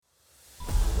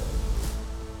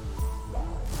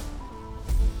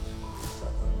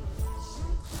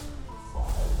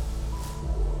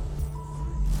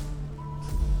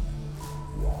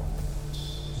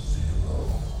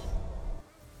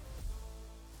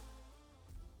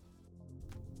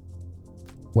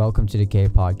Welcome to the K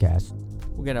Podcast.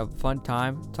 We're going to have a fun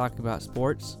time talking about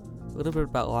sports, a little bit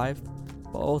about life,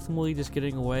 but ultimately just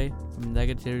getting away from the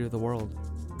negativity of the world.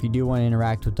 If you do want to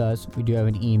interact with us, we do have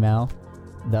an email,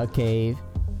 thecave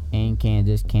in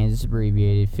Kansas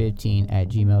abbreviated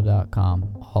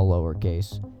 15@gmail.com, all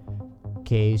lowercase.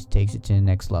 Caves takes it to the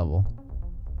next level.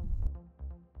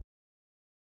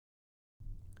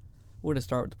 We're going to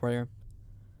start with the prayer.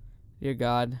 Dear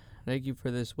God, thank you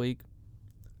for this week.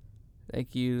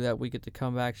 Thank you that we get to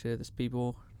come back to this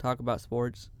people, talk about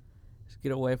sports, just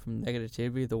get away from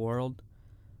negativity of the world.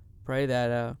 Pray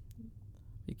that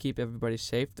you keep everybody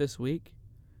safe this week.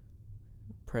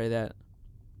 Pray that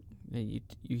you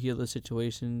heal the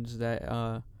situations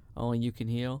that only you can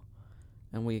heal.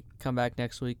 And we come back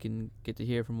next week and get to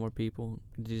hear from more people.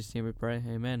 In Jesus' name we pray.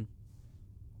 Amen.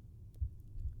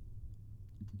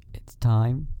 It's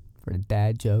time for the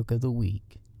dad joke of the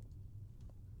week.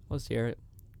 Let's hear it.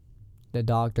 The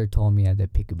doctor told me I had the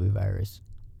peekaboo virus.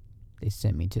 They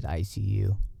sent me to the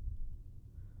ICU.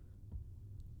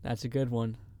 That's a good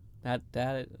one. That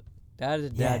is a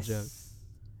dad joke.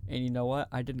 And you know what?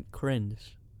 I didn't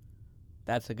cringe.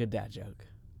 That's a good dad joke.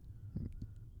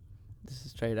 This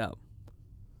is straight up.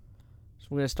 So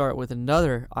we're going to start with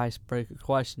another icebreaker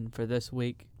question for this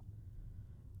week.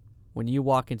 When you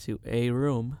walk into a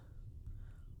room,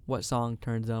 what song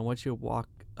turns on? What's your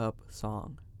walk-up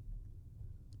song?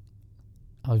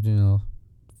 I was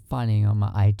finding on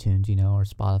my iTunes, or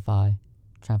Spotify,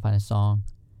 trying to find a song.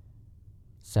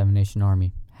 Seven Nation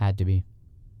Army. Had to be.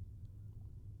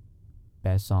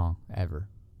 Best song ever.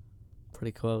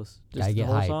 Pretty close. Gotta Just the get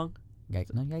whole hype. song? You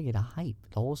gotta get a hype.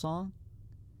 The whole song?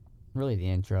 Really, the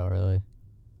intro, really.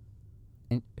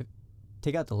 And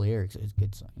take out the lyrics, it's a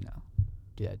good song,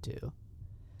 Do that too.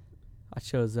 I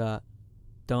chose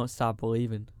Don't Stop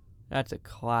Believin'. That's a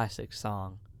classic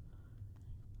song.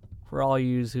 For all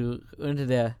yous who into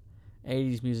the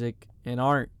 80s music and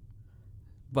aren't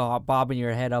bobbing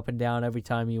your head up and down every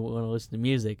time you want to listen to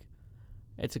music,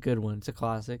 it's a good one. It's a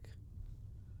classic.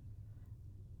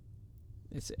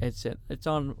 It's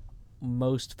on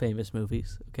most famous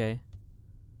movies. Okay.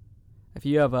 If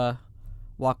you have a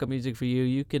walk-up music for you,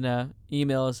 you can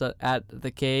email us at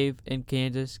the Cave in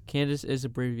Kansas. Kansas is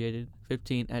abbreviated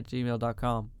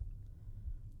 15@gmail.com.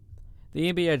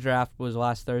 The NBA draft was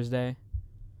last Thursday,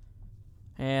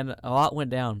 and a lot went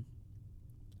down.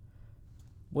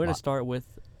 We're going to start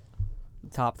with the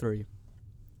top three.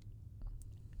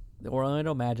 The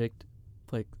Orlando Magic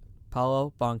picked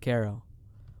Paolo Banchero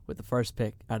with the first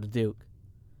pick out of Duke.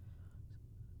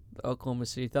 The Oklahoma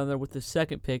City Thunder with the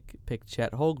second pick picked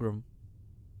Chet Holmgren.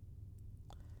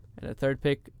 And the third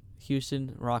pick,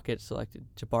 Houston Rockets selected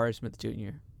Jabari Smith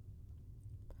Jr.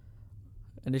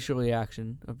 Initial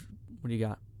reaction of what do you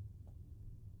got?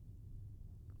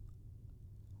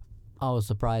 I was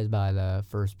surprised by the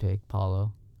first pick,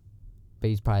 Paulo. But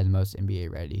he's probably the most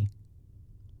NBA ready.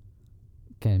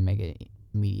 Can make an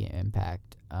immediate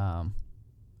impact.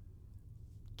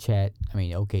 Chet,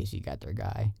 OKC got their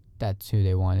guy. That's who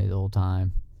they wanted the whole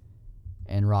time.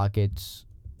 And Rockets,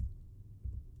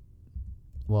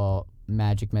 well,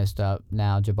 Magic messed up.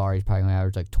 Now Jabari's probably going to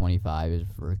average 25 his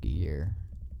rookie year.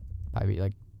 Probably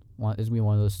this will be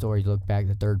one of those stories. Look back,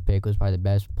 the third pick was probably the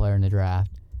best player in the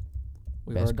draft.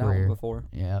 We've heard that one before.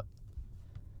 Yep.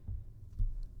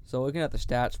 So looking at the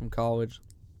stats from college,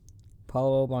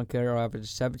 Paolo Banchero averaged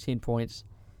 17 points,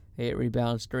 8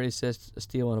 rebounds, 3 assists, a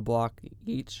steal, and a block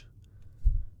each.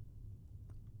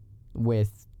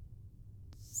 With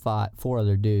 4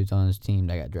 other dudes on his team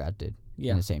that got drafted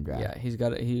in the same draft. Yeah,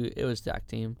 it was a stacked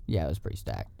team. Yeah, it was pretty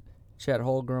stacked. Chet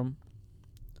Holmgren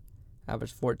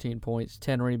averaged 14 points,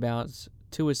 10 rebounds,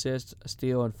 2 assists, a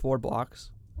steal, and 4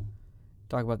 blocks.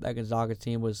 Talk about that Gonzaga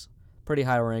team was pretty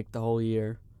high ranked the whole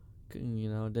year.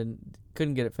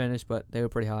 Couldn't get it finished, but they were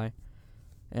pretty high.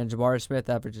 And Jabari Smith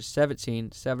averages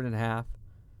 17, 7.5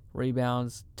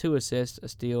 rebounds, 2 assists, a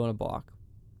steal, and a block.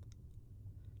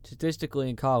 Statistically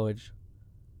in college,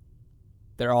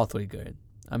 they're all three good.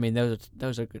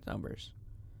 Those are good numbers.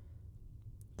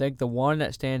 I think the one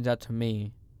that stands out to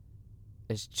me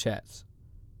is Chet's.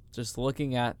 Just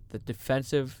looking at the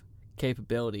defensive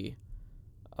capability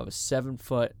of a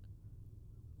 7-foot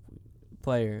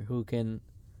player who can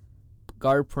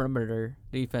guard perimeter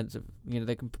defensive. He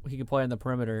can play on the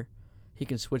perimeter. He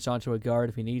can switch onto a guard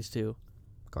if he needs to.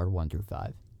 Guard 1 through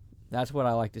 5. That's what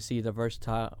I like to see, the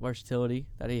versatility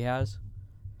that he has.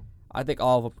 I think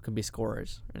all of them can be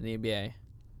scorers in the NBA.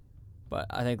 But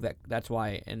I think that's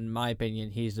why, in my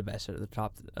opinion, he's the best of the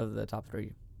top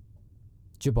three.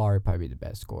 Jabari would probably be the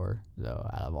best scorer, though,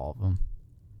 out of all of them.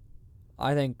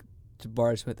 I think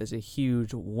Jabari Smith is a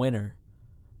huge winner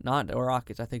not the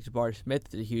Rockets. I think Jabari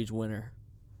Smith is a huge winner,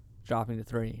 dropping to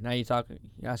 3. Now you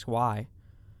ask why.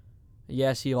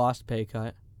 Yes, he lost a pay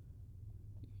cut.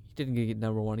 He didn't get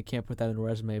number 1. He can't put that in a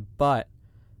resume. But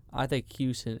I think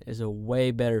Houston is a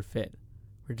way better fit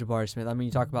for Jabari Smith. I mean,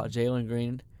 you talk about Jalen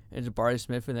Green and Jabari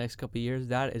Smith for the next couple of years.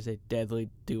 That is a deadly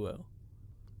duo.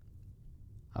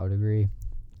 I would agree.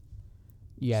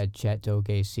 You got Chet to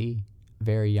OKC.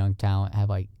 Very young talent. Have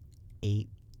like 8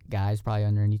 guys probably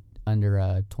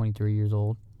under 23 years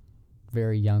old.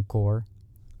 Very young core.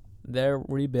 Their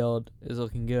rebuild is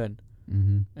looking good.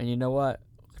 Mm-hmm. And you know what?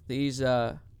 These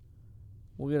we're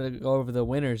gonna go over the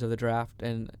winners of the draft,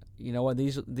 and you know what?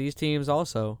 These teams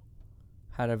also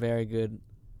had a very good,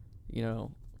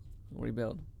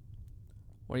 rebuild.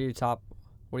 What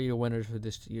are your winners for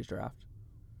this year's draft?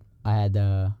 I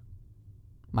had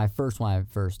my first one I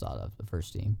first thought of, the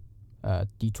first team.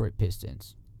 Detroit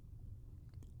Pistons.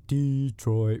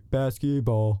 Detroit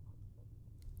basketball.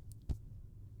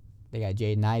 They got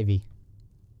Jaden Ivey.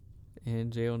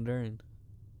 And Jalen Duren.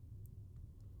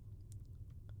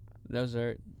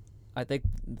 I think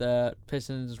the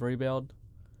Pistons rebuild.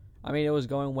 I mean, it was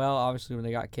going well, obviously, when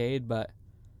they got Cade, but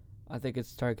I think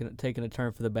it's taking a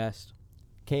turn for the best.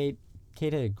 Cade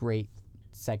had a great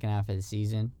second half of the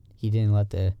season. He didn't let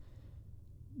the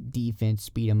defense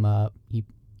speed him up.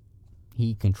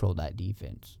 He controlled that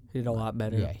defense. He did a lot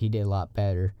better. Yeah, he did a lot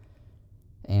better.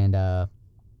 And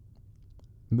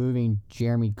moving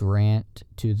Jeremy Grant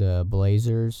to the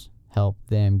Blazers helped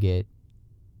them get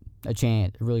a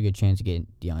really good chance to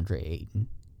get DeAndre Ayton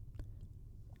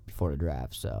before the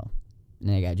draft. So, and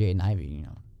then they got Jaden Ivey,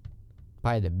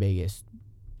 probably the biggest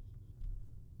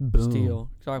boom. Steal.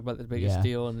 Talk about the biggest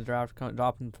steal in the draft,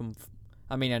 dropping from.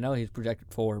 I mean, I know he's projected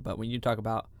 4, but when you talk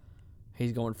about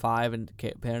he's going 5 and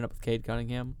pairing up with Cade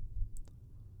Cunningham,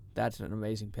 that's an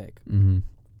amazing pick. Mm-hmm.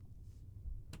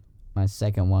 My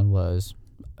second one was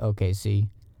OKC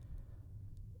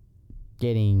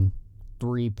getting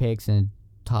 3 picks in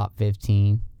top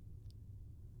 15.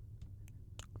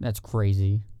 That's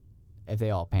crazy. If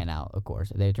they all pan out, of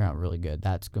course. If they turn out really good,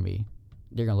 they're going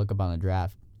to look up on the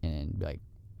draft and be like,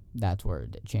 that's where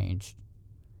it changed.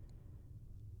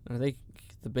 I think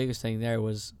the biggest thing there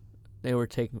was they were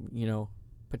taking,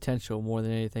 potential more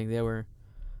than anything.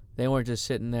 They weren't just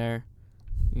sitting there,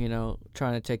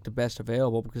 trying to take the best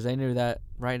available, because they knew that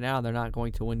right now they're not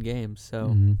going to win games.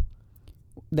 So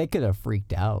they could have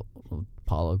freaked out with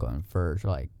Paulo going first,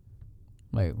 like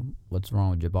what's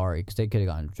wrong with Jabari? Because they could have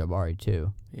gone Jabari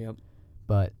too. Yep.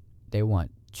 But they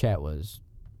want Chet was.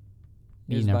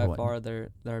 He was by far their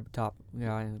top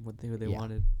guy, who they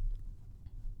wanted.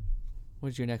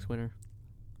 What's your next winner?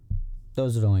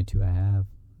 Those are the only 2 I have.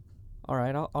 All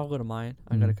right, I'll go to mine.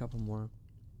 I got a couple more.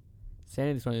 San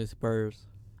Antonio Spurs.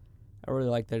 I really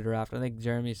like their draft. I think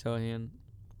Jeremy Sohan,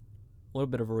 a little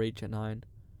bit of a reach at 9,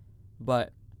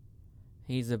 but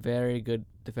he's a very good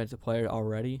defensive player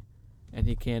already, and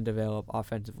he can develop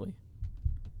offensively.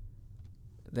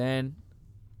 Then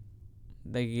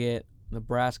they get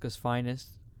Nebraska's finest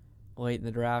late in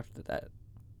the draft that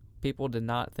people did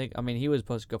not think. I mean, he was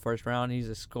supposed to go first round. He's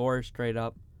a scorer straight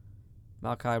up,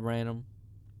 Malachi Branham,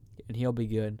 and he'll be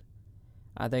good.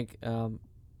 I think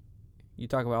you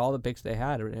talk about all the picks they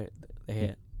had, they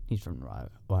hit. He's from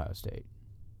Ohio State.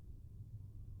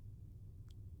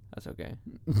 That's okay.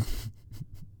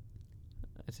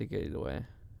 That's a good either way.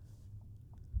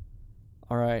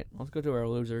 All right, let's go to our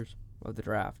losers of the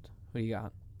draft. Who do you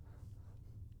got?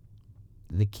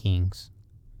 The Kings.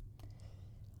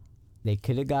 They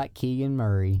could have got Keegan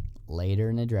Murray later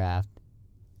in the draft.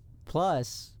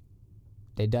 Plus,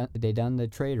 they done the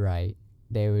trade right.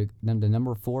 They would the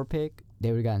number 4 pick. They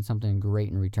would have gotten something great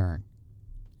in return.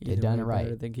 They done it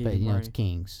right, but it's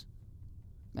Kings.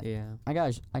 Yeah. I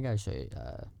gotta show you.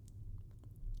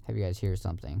 Have you guys hear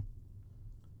something?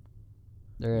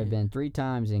 There have been 3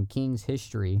 times in Kings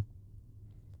history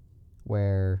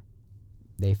where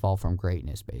they fall from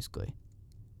greatness, basically.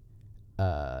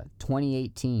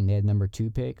 2018, they had number 2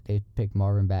 pick. They picked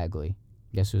Marvin Bagley.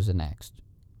 Guess who's the next?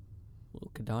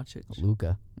 Luka Doncic.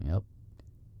 Luka, yep.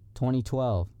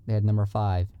 2012, they had number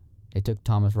 5. They took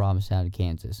Thomas Robinson out of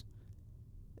Kansas.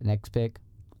 The next pick?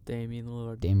 Damian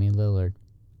Lillard.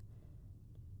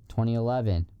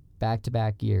 2011,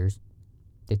 back-to-back years.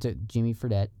 They took Jimmy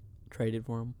Fredette. Traded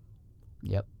for him.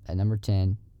 Yep, at number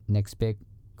 10. Next pick,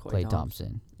 Klay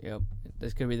Thompson. Yep.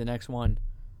 This could be the next one.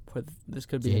 This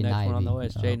could be Jaden the next one on the Ivey.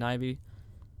 list. Jaden Ivey.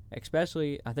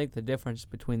 Especially, I think the difference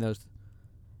between those.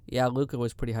 Yeah, Luka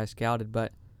was pretty high scouted,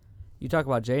 but you talk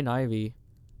about Jaden Ivey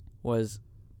was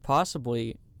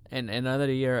possibly in another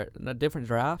year, in a different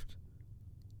draft,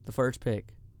 the first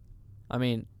pick. I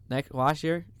mean, last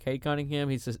year, Cade Cunningham,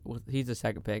 he's the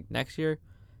second pick. Next year,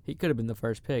 he could have been the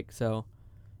first pick. So,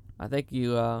 I think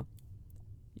you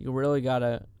really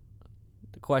gotta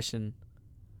question.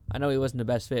 I know he wasn't the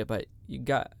best fit, but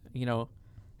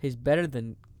he's better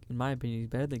than, in my opinion, he's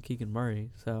better than Keegan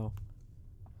Murray. So,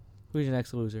 who's your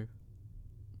next loser?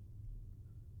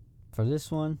 For this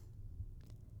one,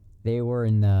 they were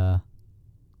in the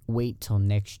wait till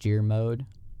next year mode.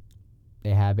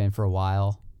 They have been for a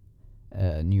while.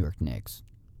 New York Knicks.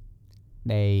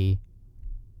 They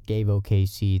gave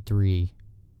OKC 3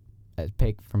 a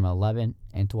pick from 11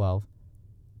 and 12.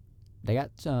 They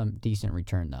got some decent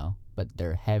return, though, but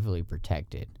they're heavily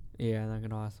protected. Yeah, not going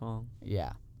to last long.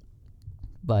 Yeah.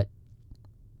 But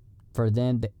for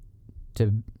them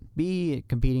to be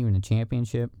competing in a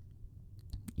championship,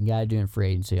 you got to do it in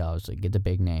free agency, obviously. Get the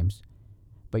big names.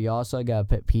 But you also got to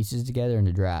put pieces together in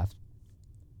the draft.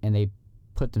 And they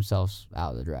put themselves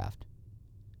out of the draft.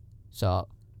 So,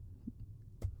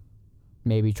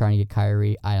 maybe trying to get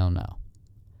Kyrie, I don't know.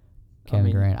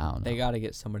 Kevin Durant, I don't know. They got to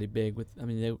get somebody big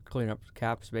they clearing up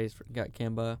cap space. Got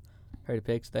Kemba, ready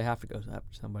picks. They have to go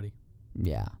after somebody.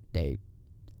 Yeah,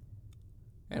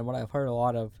 And what I've heard a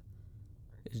lot of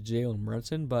is Jalen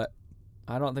Brunson, but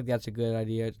I don't think that's a good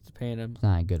idea. Just paying him. It's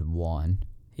not a good one.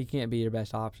 He can't be your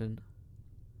best option.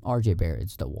 RJ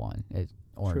Barrett's the one.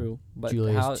 True, but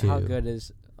Julius how good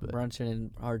is Brunson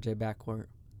and RJ backcourt?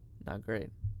 Not great.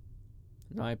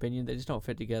 In my opinion, they just don't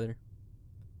fit together.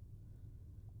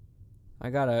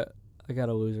 I got a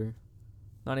loser.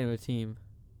 Not even a team.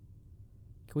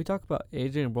 Can we talk about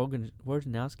Adrian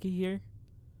Wojnarowski here?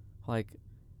 Like,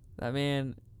 that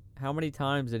man, how many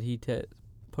times did he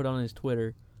put on his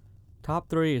Twitter, top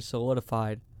 3 is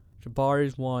solidified.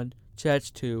 Jabari's 1,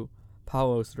 Chet's 2,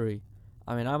 Paolo's 3.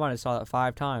 I mean, I might have saw that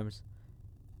 5 times.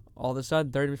 All of a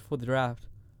sudden, 30 minutes before the draft,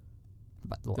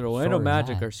 the Orlando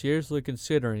Magic are seriously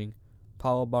considering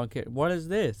Paolo Banchero. What is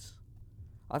this?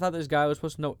 I thought this guy was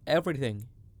supposed to know everything.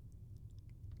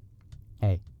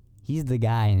 Hey, he's the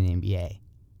guy in the NBA.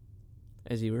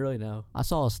 Does he really know? I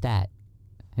saw a stat.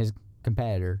 His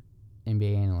competitor,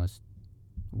 NBA analyst,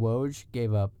 Woj,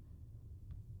 gave up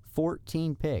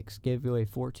 14 picks. Gave away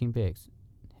 14 picks.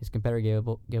 His competitor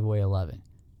gave away 11.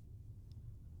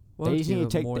 They just need to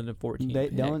take more than 14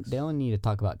 picks. They don't need to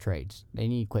talk about trades. They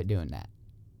need to quit doing that.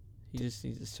 He just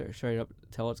needs to straight up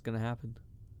tell what's going to happen.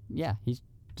 Yeah, he's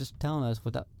just telling us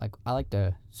without, I like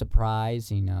the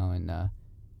surprise, and the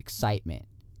excitement.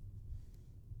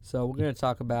 So we're going to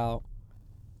talk about,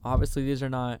 obviously these are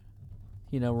not,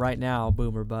 right now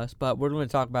boom or bust, but we're going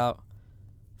to talk about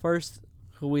first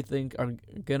who we think are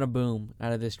going to boom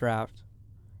out of this draft.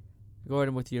 Go ahead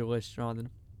and with your list, Jonathan.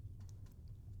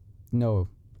 No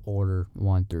order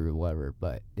 1 through whatever,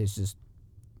 but it's just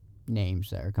names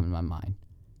that are coming to my mind.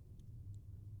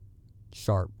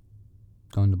 Sharp,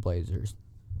 going to Blazers.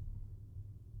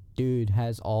 Dude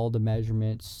has all the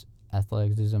measurements,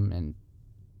 athleticism, and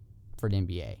for the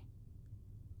NBA.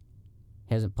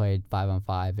 He hasn't played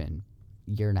 5-on-5 in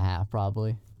a year and a half,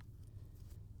 probably.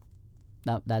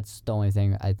 That's the only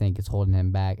thing I think is holding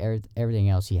him back. Everything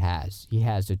else he has. He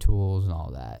has the tools and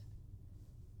all that.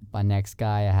 My next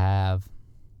guy, I have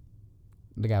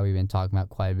the guy we've been talking about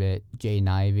quite a bit, Jaden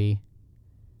Ivey.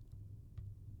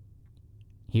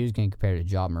 He was getting compared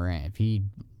to Ja Morant. If he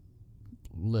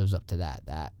lives up to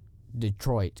that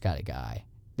Detroit's got a guy.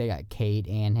 They got Cade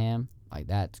and him.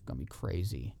 That's going to be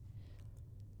crazy.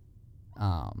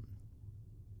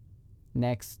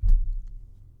 Next,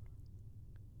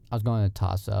 I was going to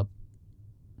toss up,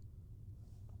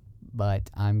 but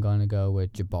I'm going to go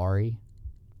with Jabari.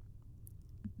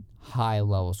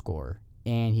 High-level scorer.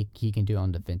 And he can do it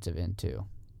on defensive end, too.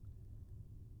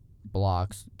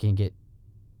 Blocks. Can get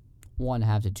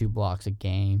 1.5 to 2 blocks a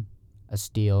game. A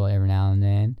steal every now and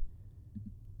then.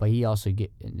 But he also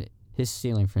his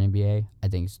ceiling for NBA, I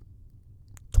think, is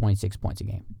 26 points a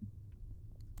game.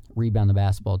 Rebound the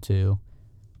basketball, too.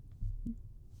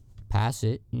 Pass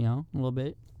it, a little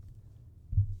bit.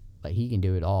 But he can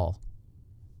do it all.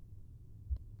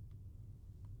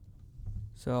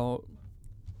 So,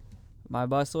 my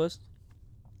bust list,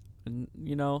 and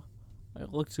I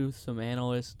looked through some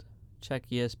analysts, check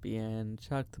ESPN,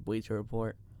 check the Bleacher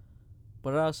Report,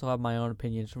 but I also have my own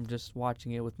opinions from just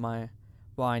watching it with my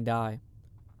blind eye.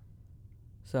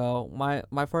 So,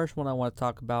 my first one I want to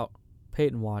talk about,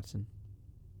 Peyton Watson.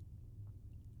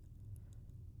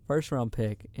 First round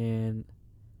pick, and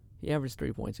he averaged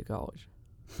 3 points in college.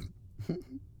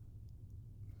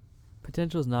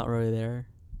 Potential's not really there.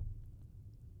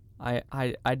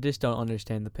 I just don't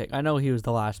understand the pick. I know he was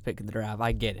the last pick in the draft.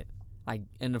 I get it.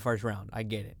 In the first round, I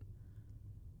get it.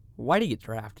 Why did he get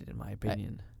drafted, in my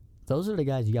opinion? Those are the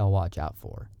guys you gotta watch out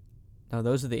for. No,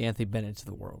 those are the Anthony Bennett's of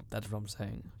the world. That's what I'm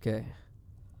saying. Okay.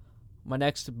 My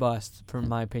next bust, from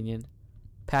my opinion,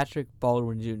 Patrick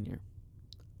Baldwin Jr.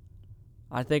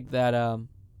 I think that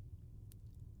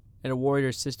in a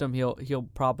Warriors system, he'll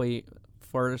probably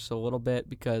flourish a little bit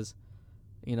because,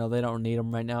 they don't need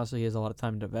him right now, so he has a lot of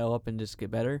time to develop and just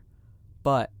get better.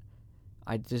 But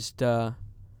I just I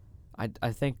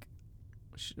think,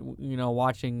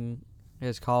 watching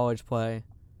his college play,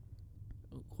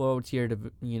 low tier,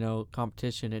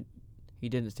 competition, he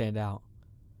didn't stand out.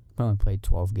 He only played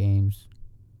 12 games.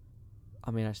 I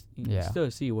mean, you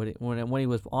still see when he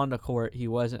was on the court, he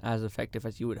wasn't as effective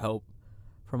as you would hope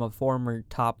from a former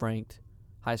top-ranked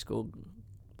high school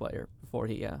player before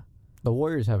he. The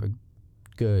Warriors have a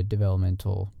good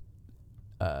developmental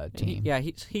team.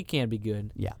 He can be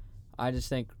good. Yeah. I just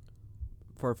think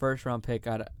for a first-round pick,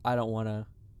 I don't want a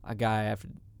guy have to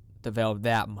develop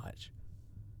that much,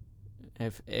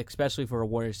 especially for a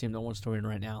Warriors team that wants to win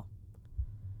right now.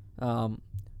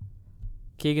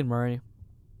 Keegan Murray.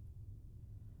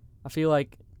 I feel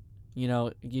like,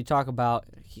 you talk about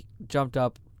he jumped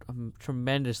up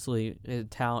tremendously in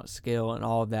talent, skill, and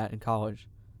all of that in college.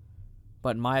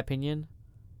 But in my opinion,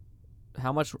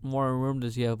 how much more room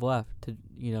does he have left to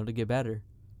get better?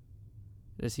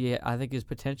 I think his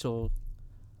potential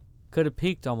could have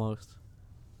peaked almost.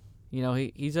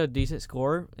 He's a decent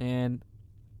scorer and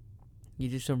he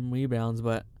did some rebounds,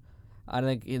 but I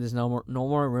think there's no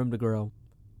more room to grow.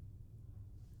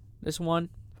 This one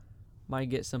might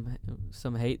get some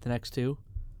hate. The next two,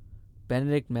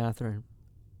 Benedict Mathurin,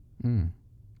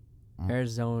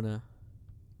 Arizona.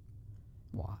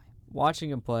 Why? Watching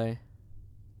him play,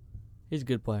 he's a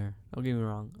good player. Don't get me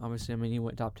wrong. Obviously, he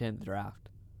went top 10 in the draft.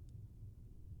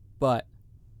 But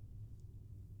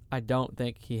I don't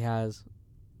think he has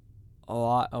a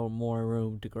lot of more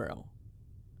room to grow.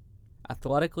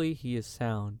 Athletically, he is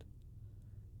sound.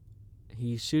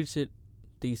 He shoots it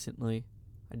decently.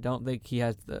 I don't think he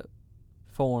has the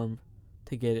form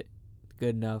to get it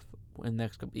good enough in the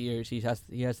next couple of years. He has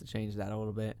to change that a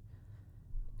little bit.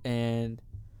 And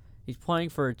he's playing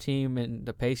for a team in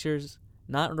the Pacers,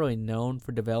 not really known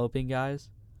for developing guys.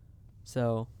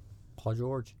 So Paul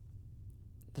George.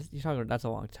 That's a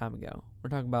long time ago. We're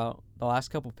talking about the last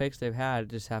couple picks they've had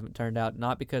just haven't turned out,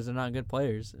 not because they're not good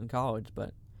players in college,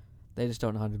 but they just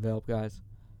don't know how to develop guys.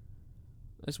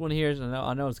 This one here,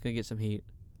 I know it's going to get some heat.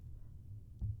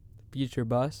 Future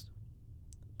bust,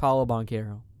 Paolo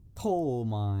Banchero. Oh,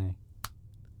 my.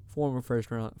 Former first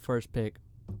pick.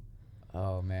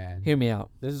 Oh, man. Hear me out.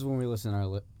 This is when we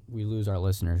we lose our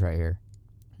listeners right here.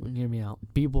 Hear me out.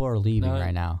 People are leaving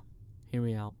right now. Hear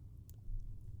me out.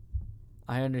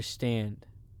 I understand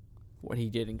what he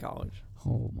did in college.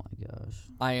 Oh, my gosh.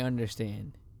 I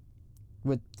understand.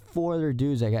 With 4 other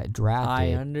dudes that got drafted.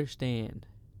 I understand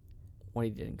what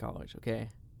he did in college, okay?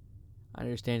 I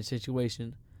understand the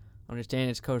situation. I understand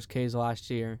it's Coach K's last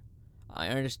year. I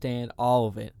understand all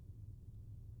of it.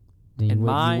 Then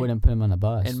you wouldn't put him on a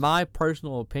bus. In my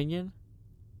personal opinion,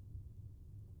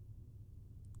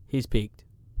 he's peaked.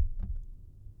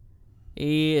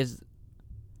 He is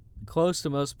close to the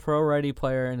most pro-ready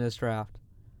player in this draft.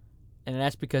 And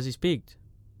that's because he's peaked.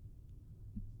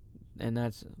 And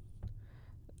that's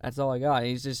all I got.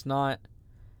 He's just not...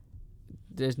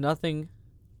 There's nothing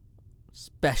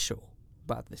special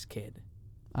about this kid.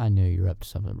 I knew you were up to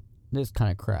something. This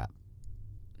kind of crap.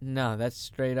 No, that's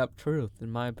straight up truth, in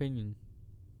my opinion.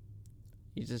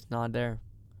 He's just not there.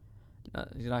 No,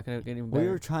 he's not going to get any better. We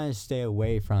were trying to stay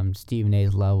away from Stephen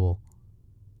A's level.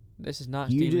 This is not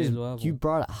Stephen A's level. You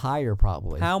brought it higher,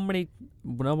 probably. How many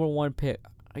number one pick?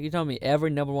 Are you telling me every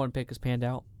number one pick has panned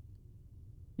out?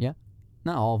 Yeah.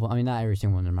 Not all of them. I mean, not every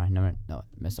single one. No,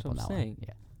 messed up on that one.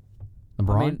 Yeah.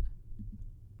 LeBron?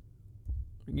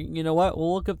 You know what?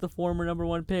 We'll look up the former number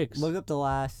one picks. Look up the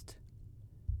last...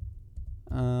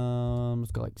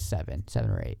 let's go like 7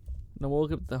 or 8. No, we'll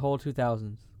look up the whole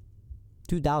 2000s.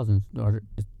 2000s? Or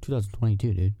it's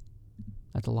 2022, dude.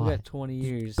 That's a lot. We got 20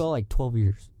 years. Just go like 12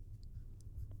 years.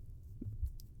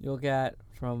 You look at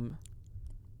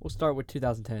we'll start with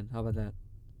 2010. How about that?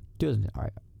 2000, all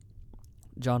right.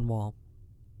 John Wall.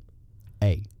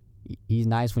 Hey, he's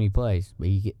nice when he plays, but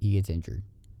he gets injured.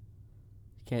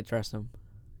 Can't trust him.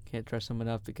 Can't trust him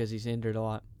enough because he's injured a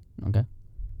lot. Okay.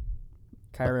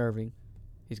 Kyrie Irving,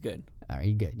 he's good. All right,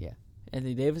 he's good, yeah.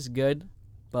 Anthony Davis is good,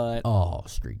 but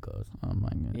street clothes. Oh my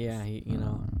goodness. Yeah,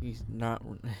 he's not.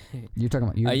 You're talking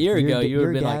about a year ago. You would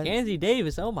have been like Anthony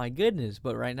Davis. Oh my goodness!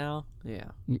 But right now, yeah.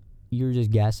 You were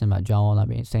just gassing about John Wall not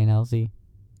staying healthy.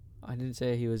 I didn't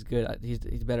say he was good.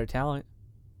 He's better talent.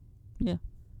 Yeah.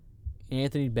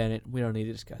 Anthony Bennett. We don't need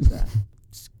to discuss that.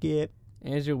 Skip.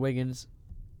 Andrew Wiggins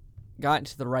got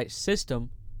into the right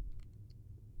system.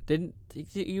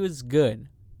 He was good.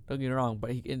 Don't get me wrong,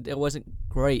 but it wasn't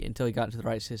great until he got into the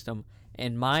right system.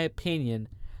 In my opinion,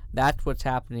 that's what's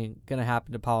going to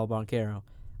happen to Paulo Banchero.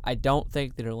 I don't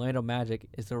think that Orlando Magic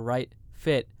is the right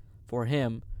fit for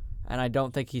him, and I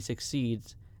don't think he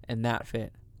succeeds in that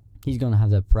fit. He's going to have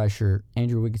the pressure.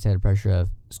 Andrew Wiggins had the pressure of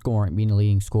being a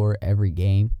leading scorer every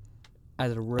game.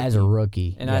 As a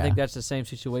rookie. And I think that's the same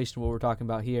situation what we're talking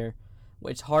about here.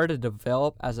 It's hard to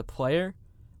develop as a player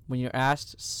when you're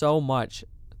asked so much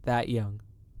that young.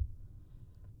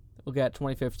 We'll get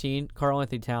 2015,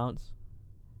 Karl-Anthony Towns.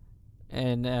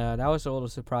 And that was a little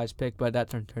surprise pick, but that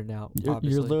turned out,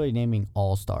 obviously. You're literally naming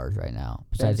all-stars right now,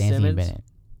 besides Ben Anthony Simmons. Bennett.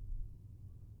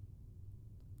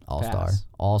 All-star. Pass.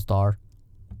 All-star.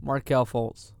 Markelle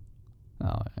Fultz.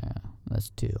 Oh, yeah.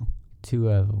 That's two. Two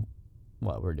of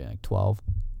what we're doing, like 12.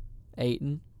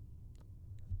 Ayton.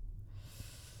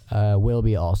 Will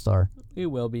be all-star. He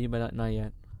will be, but not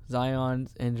yet.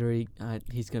 Zion's injury,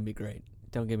 he's gonna be great.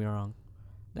 Don't get me wrong.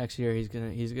 Next year he's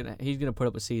gonna put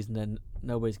up a season that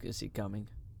nobody's gonna see coming.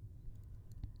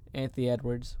 Anthony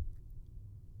Edwards,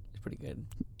 he's pretty good.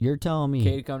 You're telling me.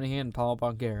 Cade Cunningham and Paul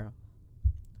Banchero.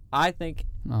 I think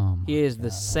he is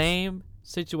the same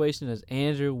situation as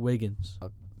Andrew Wiggins.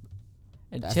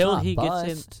 Until he gets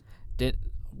in.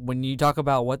 When you talk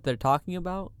about what they're talking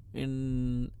about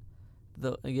in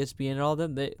the ESPN and all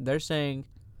them, they're saying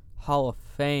Hall of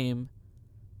Fame,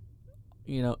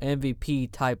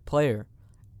 MVP type player.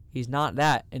 He's not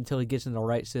that until he gets in the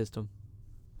right system.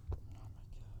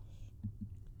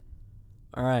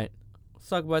 All right, let's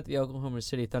talk about the Oklahoma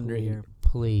City Thunder here.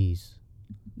 Please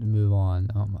move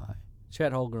on. Oh my.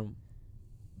 Chet Holmgren.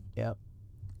 Yep.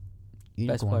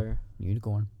 Best player.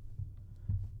 Unicorn.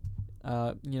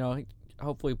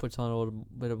 Hopefully puts on a little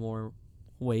bit of more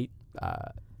weight.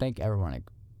 I think everyone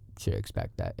should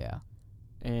expect that, yeah.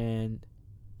 And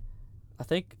I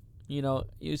think,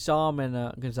 you saw him in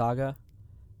Gonzaga.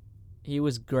 He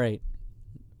was great.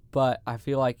 But I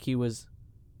feel like he was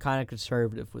kind of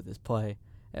conservative with his play.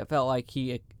 It felt like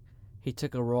he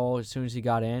took a role as soon as he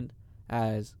got in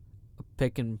as a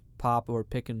pick and pop or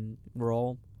pick and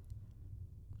roll.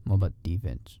 What about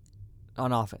defense?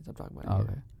 On offense, I'm talking about.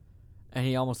 Okay. And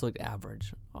he almost looked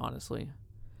average, honestly.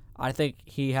 I think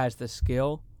he has the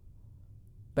skill.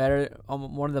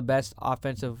 One of the best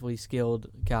offensively skilled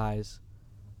guys,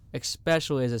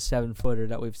 especially as a 7-footer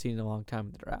that we've seen in a long time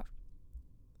in the draft.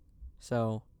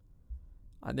 So,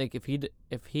 I think if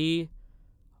he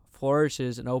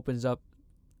flourishes and opens up,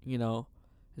 his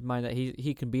mind that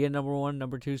he can be a number 1,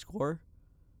 number 2 scorer,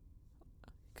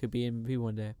 could be MVP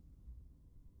one day.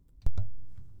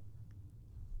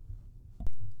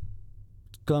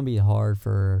 Going to be hard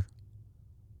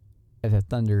if the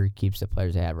Thunder keeps the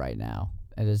players they have right now.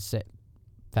 And just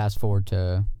fast forward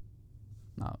to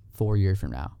 4 years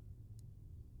from now.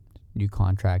 New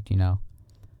contract, I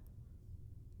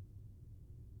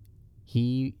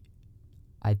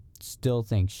still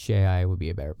think Shai would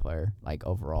be a better player, like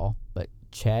overall. But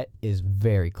Chet is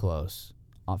very close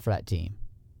for that team.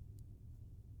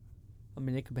 I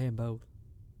mean, they could pay him both.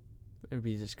 It would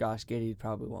be just Josh Giddey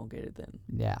probably won't get it then.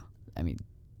 Yeah. I mean,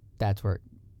 that's where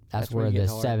you the get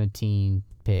hard. 17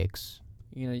 picks.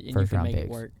 And you first can round make picks.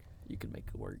 it work. You can make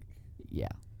it work. Yeah.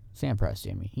 Sam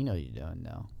Presti, he knows what he's doing,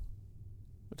 though.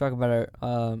 We'll talk about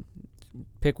our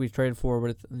pick we traded for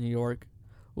with New York.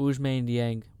 Ousmane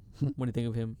Dieng. What do you think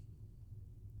of him?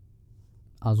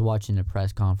 I was watching a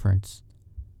press conference,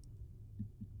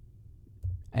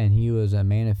 and he was a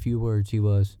man of few words. He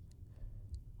was,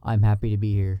 I'm happy to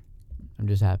be here. I'm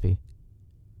just happy.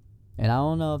 And I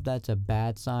don't know if that's a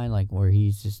bad sign, like where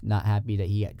he's just not happy that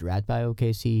he got drafted by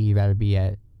OKC. He'd rather be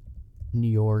at New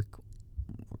York,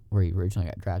 where he originally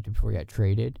got drafted before he got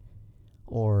traded.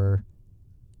 Or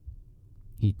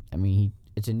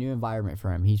it's a new environment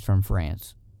for him. He's from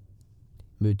France.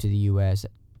 Moved to the U.S.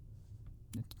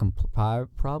 It's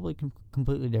probably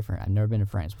completely different. I've never been to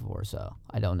France before, so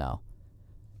I don't know.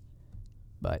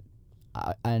 But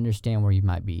I understand where you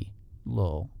might be a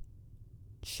little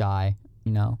shy,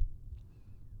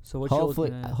 So what you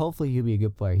looking at? Hopefully he'll be a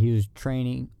good player. He was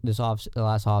training the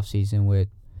last off season with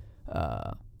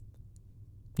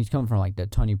he's coming from like the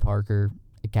Tony Parker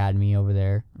Academy over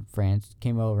there in France.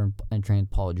 Came over and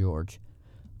trained Paul George.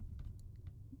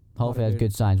 Hopefully that's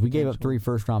good signs. We gave up 3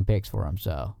 first-round picks for him,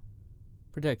 so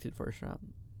Protected first round.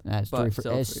 that's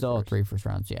still 3 first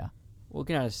rounds, yeah.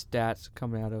 Looking at his stats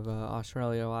coming out of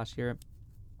Australia last year,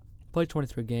 played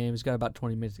 23 games, got about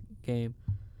 20 minutes a game.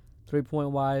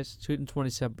 3-point wise, shooting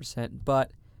 27%,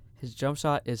 but His jump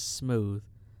shot is smooth.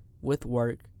 With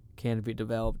work, can be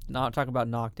developed. Not talking about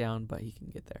knockdown, but he can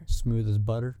get there. Smooth as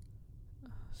butter.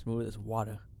 Smooth as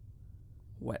water.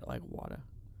 Wet like water.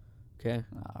 Okay.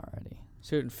 Alrighty.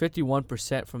 Shooting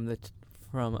 51% from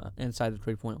inside the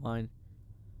 3-point line.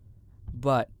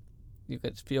 But you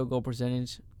get field goal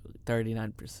percentage,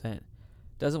 39%.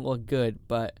 Doesn't look good,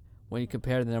 but when you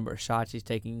compare the number of shots he's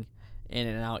taking in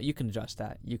and out, you can adjust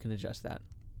that.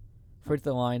 Free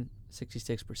throw line,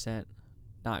 66%.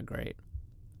 Not great.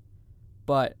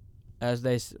 But as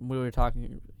we were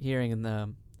hearing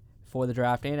before the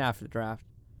draft and after the draft,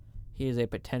 he is a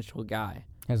potential guy.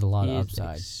 Has a lot he of is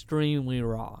upside. Extremely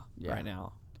raw right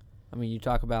now. I mean, you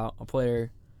talk about a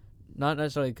player, not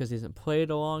necessarily because he hasn't played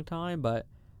a long time, but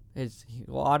it's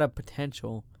a lot of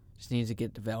potential. Just needs to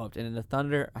get developed. And in the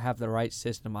Thunder, have the right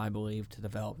system, I believe, to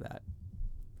develop that.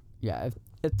 Yeah,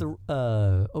 if the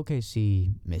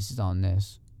OKC misses on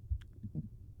this,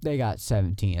 they got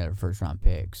 17 other first-round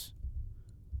picks.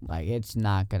 Like, it's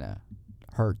not gonna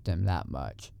hurt them that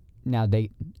much. Now they're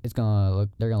gonna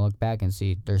look back and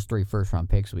see there's 3 first-round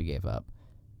picks we gave up.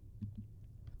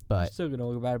 But I'm still gonna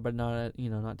look about it, but not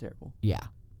terrible. Yeah.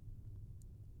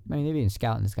 I mean, they've been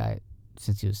scouting this guy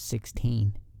since he was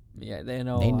 16. Yeah, they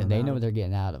know. They know what they're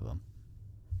getting out of him.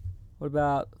 What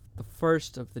about the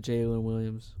first of the Jalen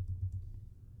Williams?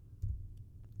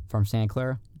 From Santa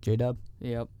Clara, J-Dub?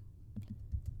 Yep.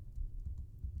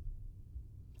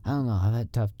 I don't know. I've had a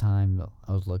tough time.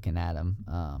 I was looking at him.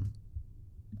 I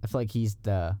feel like he's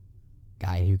the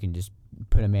guy who can just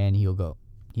put him in. He'll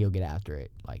get after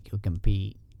it. Like, he'll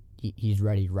compete. He's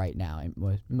ready right now. And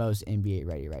most NBA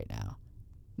ready right now.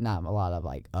 Not a lot of,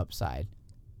 like, upside.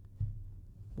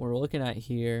 We're looking at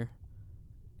here,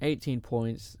 18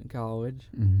 points in college.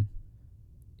 Mm-hmm.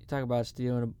 You talk about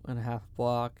stealing and a half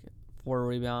block, 4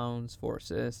 rebounds, 4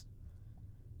 assists.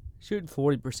 Shooting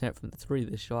 40% from the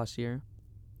 3 last year.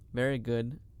 Very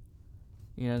good.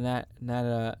 You know,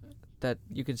 that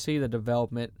you can see the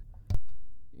development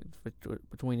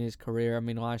between his career. I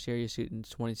mean, last year he's shooting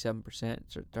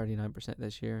 27%, or 39%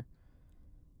 this year.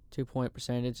 2-point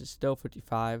percentage is still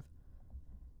 55%.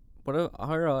 But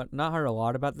I've not heard a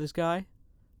lot about this guy.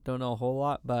 Don't know a whole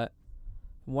lot, but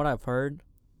from what I've heard,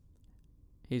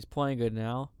 he's playing good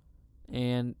now,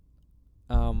 and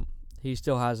he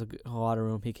still has a lot of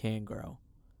room. He can grow.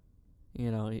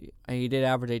 You know, he did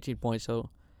average 18 points,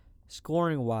 so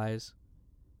scoring wise,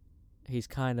 he's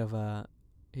kind of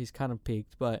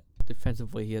peaked, but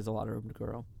defensively he has a lot of room to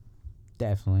grow.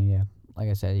 Definitely, yeah. Like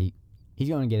I said, he's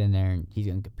going to get in there and he's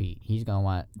going to compete. He's going to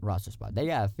want a roster spot. They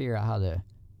got to figure out how to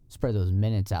spread those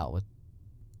minutes out with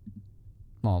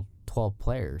 12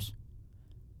 players.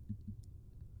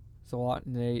 It's a lot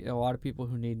of people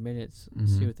who need minutes.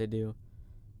 Mm-hmm. See what they do.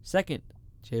 Second,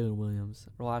 Jalen Williams,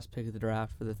 our last pick of the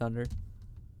draft for the Thunder.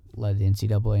 Led the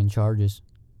NCAA in charges.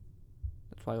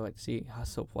 That's why I like to see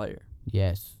hustle player.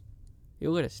 Yes.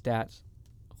 You look at his stats,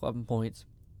 11 points,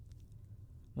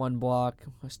 1 block,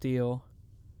 a steal.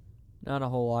 Not a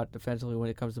whole lot defensively when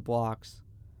it comes to blocks,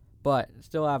 but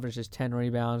still averages 10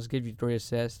 rebounds, gives you 3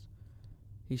 assists.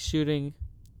 He's shooting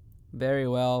very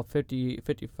well,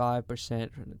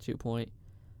 55% from the 2-point.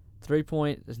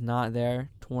 3-point is not there,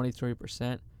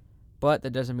 23%, but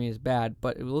that doesn't mean it's bad.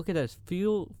 But if you look at his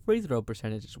free throw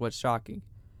percentage, is what's shocking.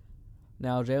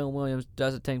 Now, Jalen Williams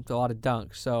doesn't take a lot of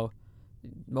dunks, so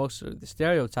most of the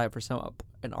stereotype for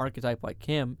an archetype like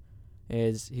him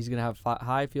is he's going to have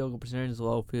high field goal percentage,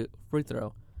 low free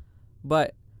throw.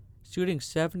 But shooting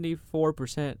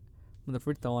 74% from the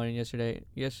free throw line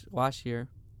last year,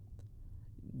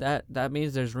 that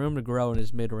means there's room to grow in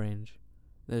his mid-range.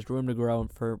 There's room to grow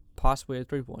for possibly a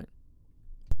 3-point.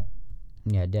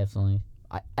 Yeah, definitely.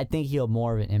 I think he'll have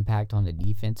more of an impact on the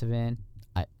defensive end.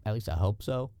 At least I hope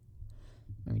so.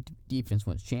 I mean, defense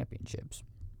wins championships.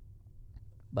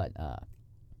 But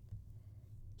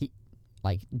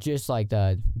just like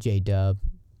the J-Dub,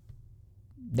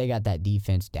 they got that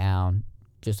defense down.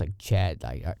 Just like Chad,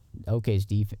 like OK's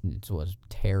defense was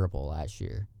terrible last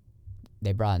year.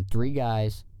 They brought in 3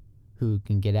 guys who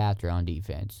can get after on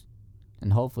defense,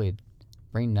 and hopefully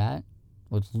bring that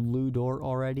with Lou Dort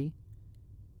already.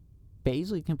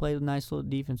 Baisley can play a nice little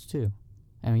defense too.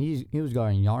 I mean, he was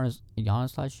guarding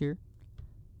Giannis last year,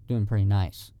 doing pretty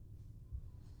nice.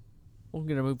 We're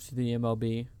gonna move to the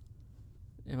MLB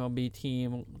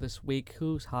team this week.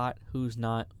 Who's hot? Who's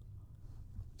not?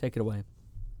 Take it away.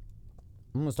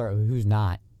 I'm gonna start with who's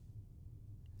not.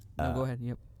 No, go ahead.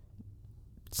 Yep.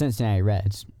 Cincinnati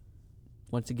Reds.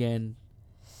 Once again,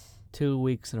 2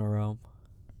 weeks in a row.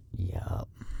 Yup.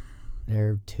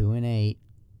 They're 2-8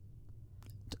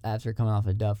 after coming off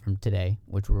a dub from today,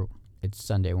 which it's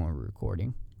Sunday when we're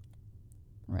recording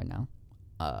right now.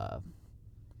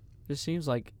 Just seems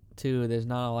like, too, there's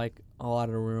not like a lot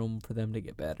of room for them to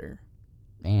get better.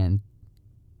 And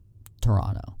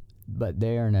Toronto. But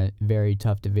they're in a very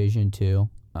tough division, too.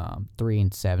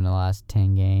 3-7 the last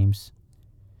 10 games.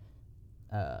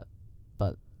 But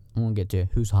I won't get to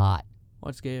who's hot.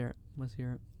 Let's hear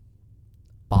it.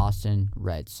 Boston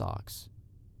Red Sox.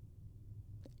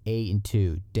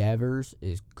 8-2. Devers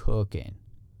is cooking.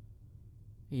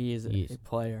 He is a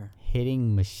player.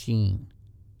 Hitting machine.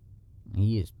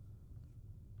 He is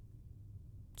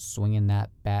swinging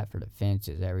that bat for the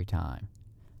fences every time.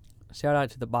 Shout out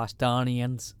to the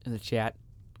Bostonians in the chat.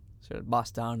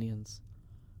 Bostonians.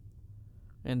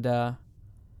 And I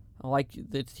like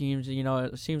the teams. You know,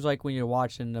 it seems like when you're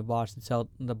watching the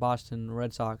Boston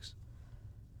Red Sox,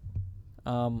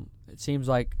 it seems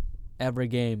like every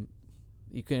game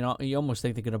you almost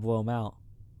think they're gonna blow them out.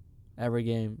 Every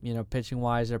game, you know, pitching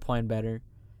wise, they're playing better.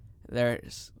 They're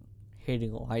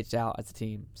hitting lights out as a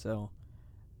team. So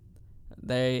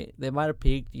they might have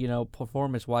peaked, you know,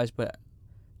 performance wise, but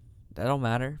that don't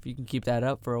matter if you can keep that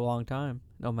up for a long time.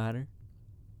 No matter.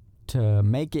 To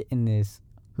make it in this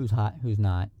who's hot, who's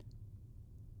not,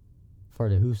 for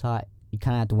the who's hot, you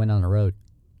kind of have to win on the road.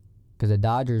 Because the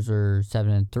Dodgers are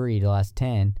 7-3 the last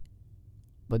 10,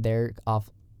 but they're on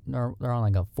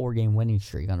like a 4-game winning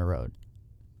streak on the road.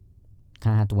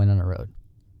 Kind of have to win on the road.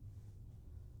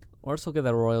 Let's look at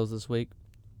the Royals this week.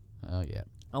 Oh, yeah.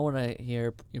 I want to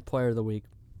hear your player of the week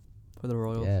for the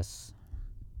Royals. Yes.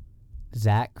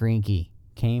 Zach Greinke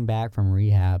came back from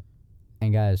rehab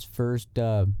and got his first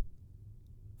dub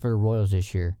for the Royals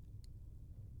this year.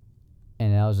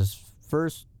 And that was his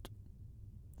first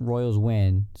Royals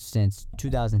win since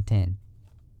 2010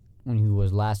 when he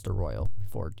was last a Royal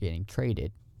before getting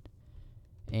traded.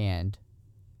 And,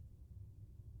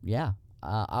 yeah,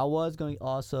 I was going to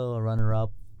also a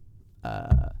runner-up.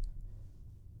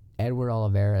 Edward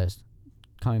Olivares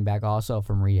coming back also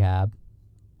from rehab.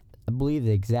 I believe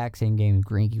the exact same game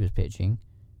Greinke was pitching.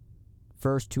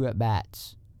 First 2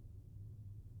 at-bats.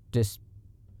 Just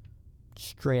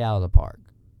straight out of the park.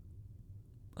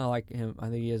 I like him. I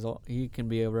think he can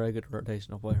be a very good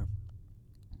rotational player.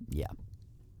 Yeah.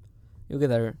 We'll get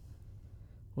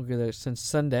there since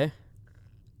Sunday.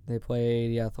 They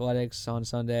played the Athletics on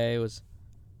Sunday.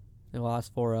 They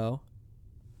lost 4-0.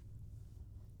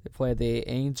 They played the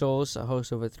Angels, a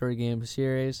host of a 3-game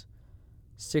series.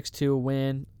 6-2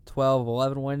 win,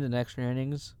 12-11 win in extra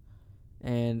innings,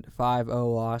 and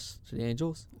 5-0 loss to the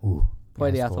Angels. Ooh.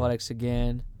 Play the Athletics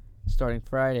again starting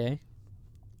Friday.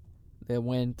 They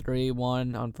win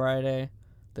 3-1 on Friday.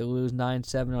 They lose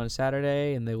 9-7 on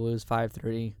Saturday, and they lose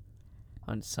 5-3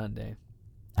 on Sunday.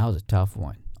 That was a tough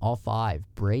one. All 5.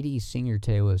 Brady Senior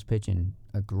today was pitching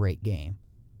a great game.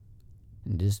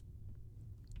 And just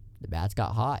the bats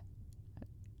got hot.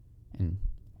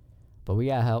 But we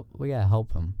gotta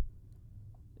help him.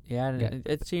 Yeah, and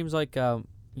it seems like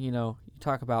you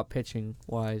talk about pitching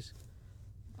wise.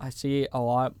 I see a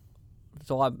lot. There's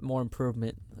a lot more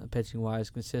improvement pitching wise,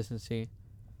 consistency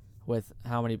with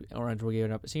how many runs we're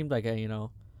giving up. It seemed like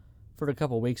for a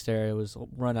couple of weeks there, it was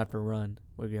run after run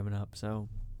we're giving up. So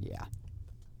yeah,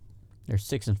 they're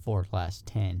 6-4 last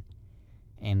 10,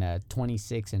 and a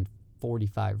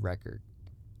 26-45 record.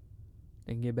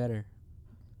 They can get better.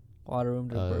 A lot of room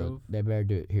to improve. They better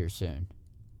do it here soon.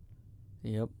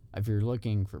 Yep. If you're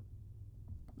looking for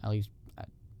at least a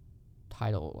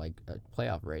title, like a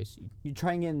playoff race, you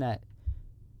try and get in that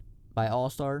by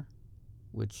All-Star,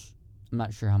 which I'm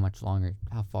not sure how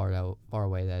far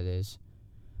away that is.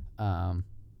 By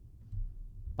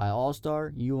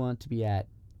All-Star, you want to be at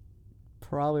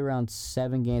probably around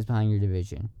 7 games behind your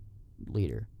division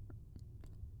leader.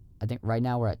 I think right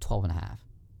now we're at 12.5.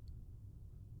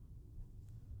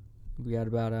 We got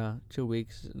about 2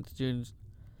 weeks. It's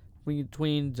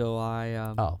between July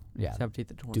 17th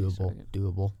and 22nd.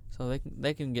 Doable. So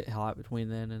they can get hot between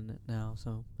then and now.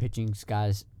 So Pitching's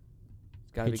got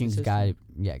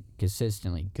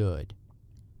consistently good.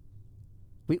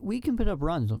 We can put up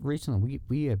runs. Recently,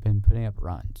 we have been putting up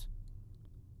runs,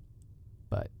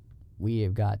 but we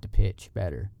have got to pitch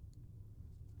better.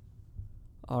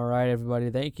 All right, everybody.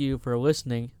 Thank you for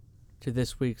listening to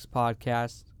this week's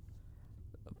podcast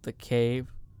of The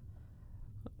Cave.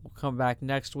 We'll come back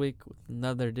next week with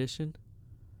another edition.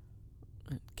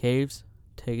 Caves,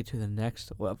 take it to the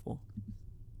next level.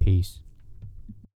 Peace.